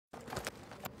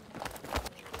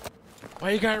Why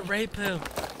you gotta rape him?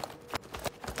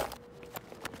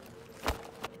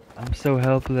 I'm so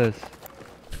helpless.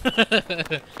 Well, he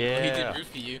did Yeah.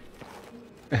 roofie you.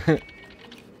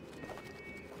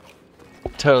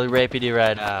 Totally raping you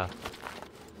right now.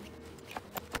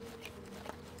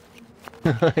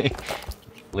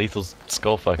 Lethal's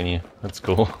skull fucking you. That's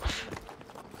cool.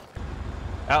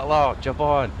 Outlaw, jump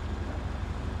on.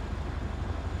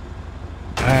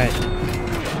 Alright,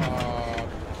 Oh,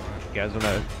 you guys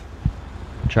wanna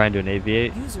try and do an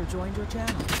aviate? User joined your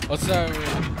channel. let's we're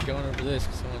going over this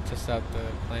because I want to test out the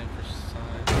plan for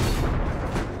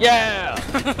sign. Yeah!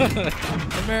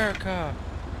 America.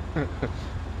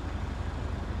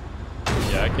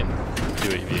 Yeah, I can do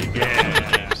it.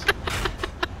 Yeah.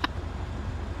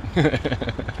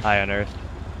 Hi, Unearthed.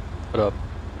 What up?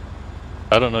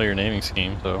 I don't know your naming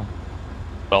scheme, so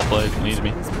I'll play if you need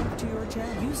me. Was moved to your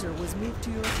channel. User was moved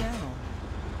to your channel.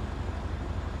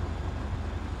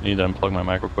 Need to unplug my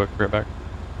mic real quick. Right back.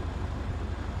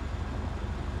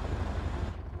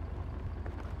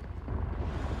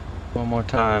 One more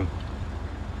time.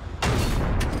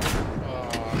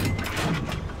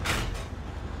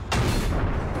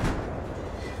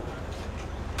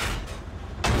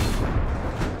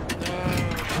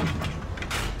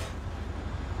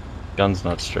 Gun's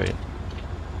not straight.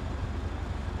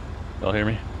 Y'all hear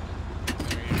me?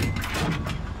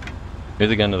 Move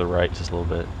the gun to the right just a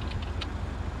little bit.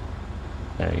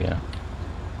 There you go.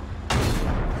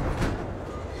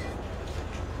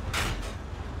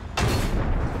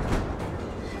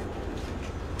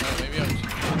 Oh, maybe I'm just...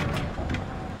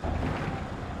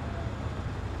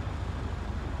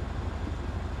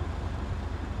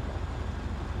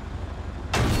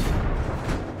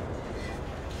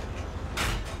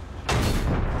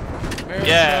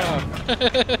 Yeah.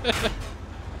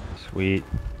 Sweet.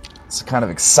 It's the kind of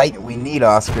excitement we need,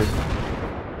 Oscar.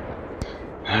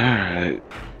 Alright.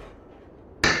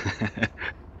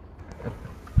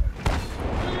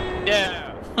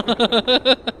 Yeah.